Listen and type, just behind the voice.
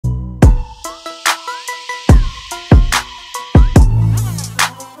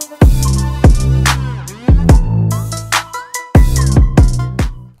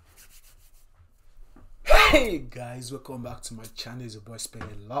guys, welcome back to my channel. It's your boy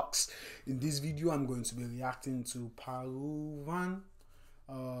Spelling Locks. In this video I'm going to be reacting to Paruvam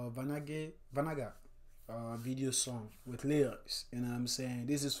Vanaga video song with lyrics. You know what I'm saying?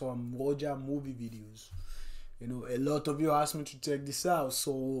 This is from Roja movie videos. You know, a lot of you asked me to check this out,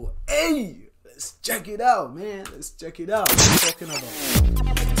 so hey, let's check it out, man. Let's check it out. What I'm talking about.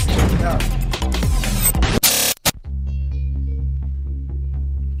 Let's check it out.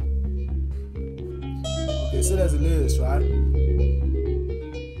 Okay, so there's the lyrics, right?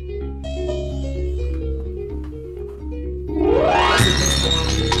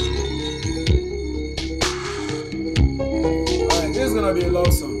 Alright, this is gonna be a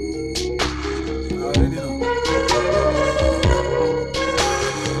love song. I already know.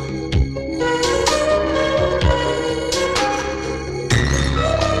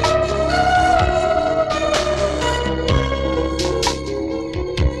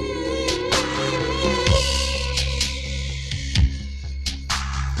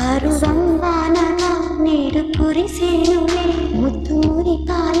 Paruvam Vanaga needu kurisenule mutturi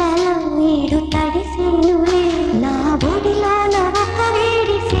palalo needu tadisenule na bodilo na oka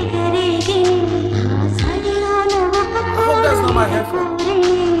vedi sigaregini aa sadilo na oka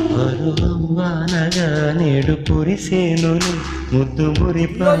Paruvam Vanaga needu kurisenule mutturi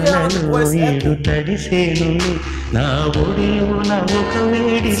palalo needu tadisenule na bodilo na oka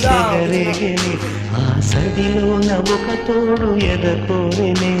vedi sigaregini aa sadilo na oka todu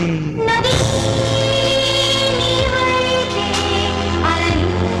edakorene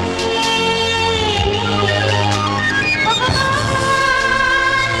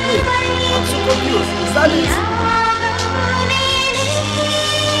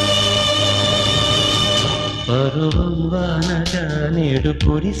Paruvam Vanaga needu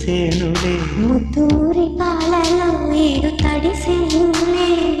kurisenule mutturi palalo needu tadisenule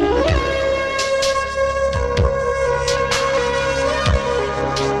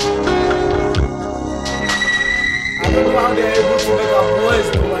I don't know how they're able to make our voice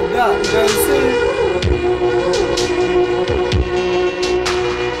go like that. You guys see?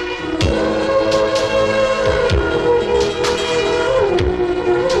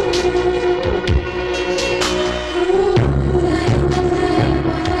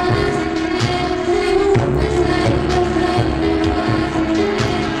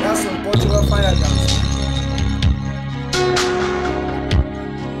 That's some Portugal fire dance.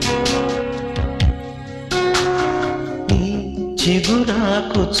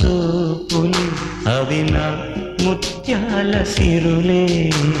 చిగురాకు చూపులు అవి నా ముత్యాల సిరులే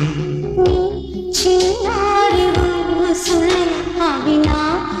చిన్నారి ఊసులే అవి నా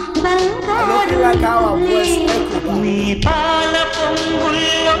బంగారు నీ పాల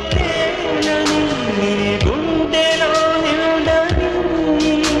పొంగుల్లో తేనని నీ గుండెలో నిండని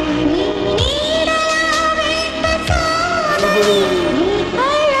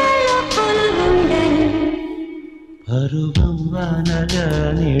Paruvam Vanaga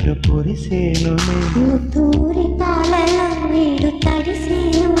needu kurisenule mutturi palalo needu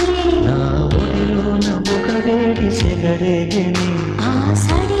tadisenule na odilo na oka vedi sigaregini aa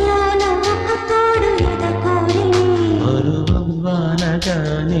sadilo na oka todu edakoreni Paruvam Vanaga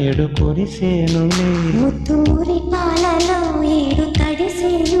needu kurisenule mutturi palalo needu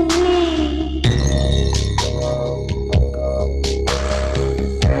tadisenule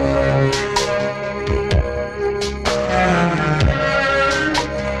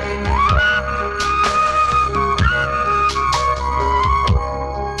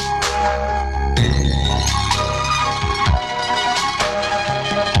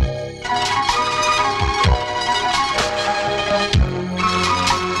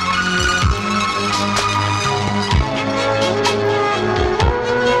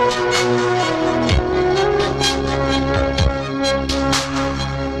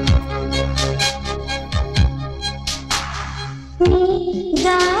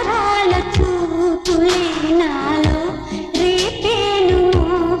దారాల చూపులే నాలో రేపేను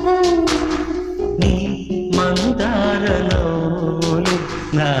మోహం నీ మందారలోలు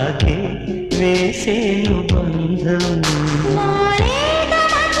నాకే వేసేను బంధం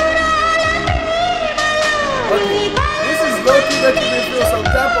This is lucky that you may feel some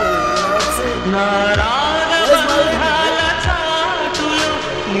type of way, you know what I'm saying? నా రాగబంధాల చాటులో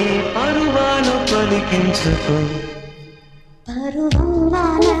నీ పరువాలు పలికించుకో Paruvam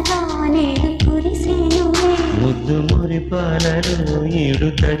Vanaga needu kurisenule ముద్దు మురిపాలలో ఈడు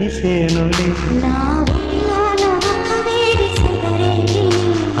తడిసేనులే నా ఒడిలో నా ఒక్క వేడి సిగరెగిని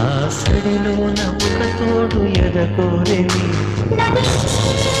ఆ సడిలో నవ్వుక తోడు ఎదకోరేని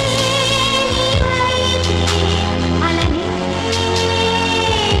అలని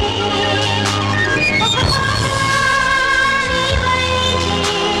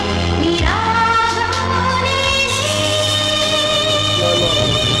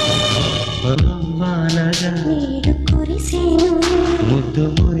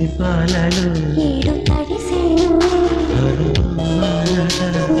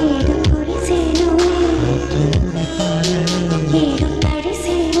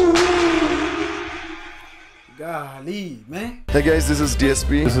Hey guys, this is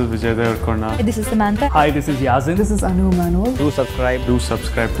DSP. This is Vijay Devarkonda. This is Samantha. Hi, this is Yazin. This is Anu Manuel. Do subscribe. Do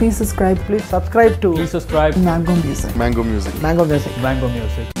subscribe. Please subscribe. Please subscribe to Please subscribe. Mango Music. Mango Music. Mango Music. Mango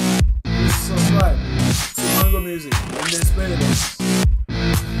Music. Please subscribe to Mango Music and then spell it.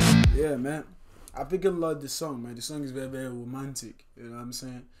 Yeah, man. I freaking love this song, man. The song is very, very romantic. You know what I'm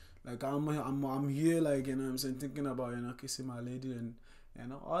saying? Like I'm here, like, you know what I'm saying, thinking about, you know, kissing my lady and, you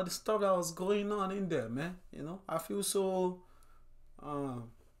know, all the stuff that was going on in there, man. You know, I feel so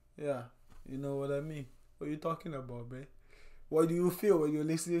yeah, you know what I mean. What you talking about, man? What do you feel when you're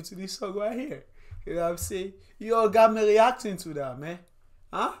listening to this song right here? You know what I'm saying? You all got me reacting to that, man.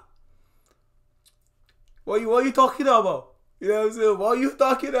 Huh? What you talking about? You know what I'm saying? What you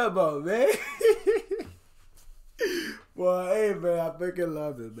talking about, man? Well, hey, man, I freaking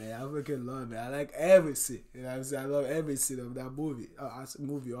love it, man. I freaking love it. I like every scene. You know what I'm saying? I love every scene of that movie.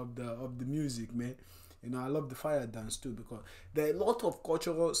 Of the music, man. You know, I love the fire dance too, because there are a lot of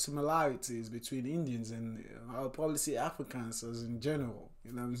cultural similarities between Indians and I'll probably say Africans as in general.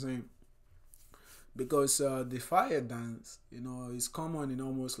 You know what I'm saying? Because the fire dance, you know, is common in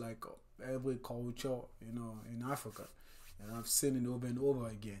almost like every culture, you know, in Africa. And I've seen it over and over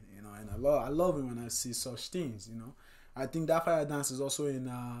again, you know, and I love it when I see such things, you know. I think that fire dance is also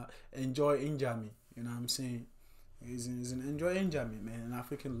in Enjoy Injami, you know what I'm saying? It's in Enjoy Injami, man, and I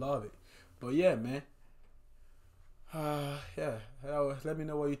freaking love it. But yeah, man. Yeah, let me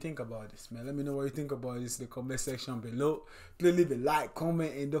know what you think about this, man. Let me know what you think about this in the comment section below. Please leave a like,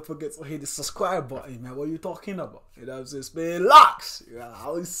 comment, and don't forget to hit the subscribe button, man. What you talking about? You know what I'm saying? Spare locks. Yeah, I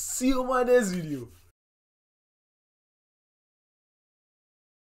will see you in my next video.